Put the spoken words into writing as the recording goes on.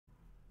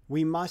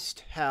We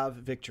must have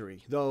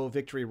victory, though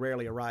victory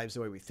rarely arrives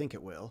the way we think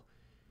it will.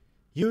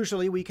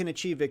 Usually we can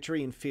achieve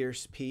victory in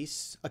fierce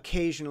peace.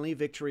 Occasionally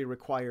victory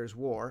requires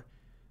war.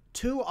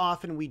 Too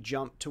often we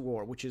jump to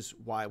war, which is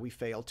why we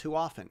fail too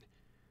often.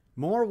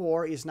 More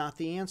war is not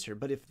the answer,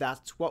 but if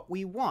that's what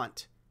we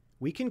want,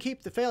 we can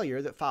keep the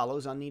failure that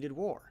follows unneeded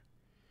war.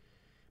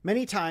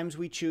 Many times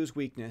we choose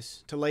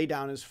weakness to lay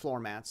down as floor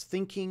mats,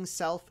 thinking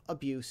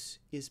self-abuse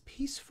is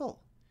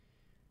peaceful.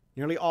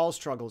 Nearly all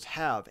struggles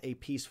have a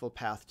peaceful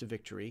path to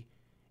victory,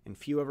 and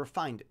few ever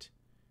find it.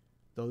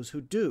 Those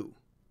who do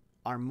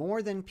are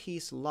more than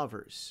peace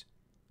lovers.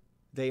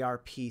 They are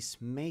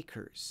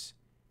peacemakers.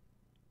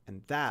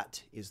 And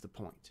that is the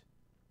point.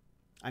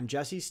 I'm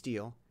Jesse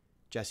Steele,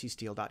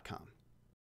 jessesteele.com.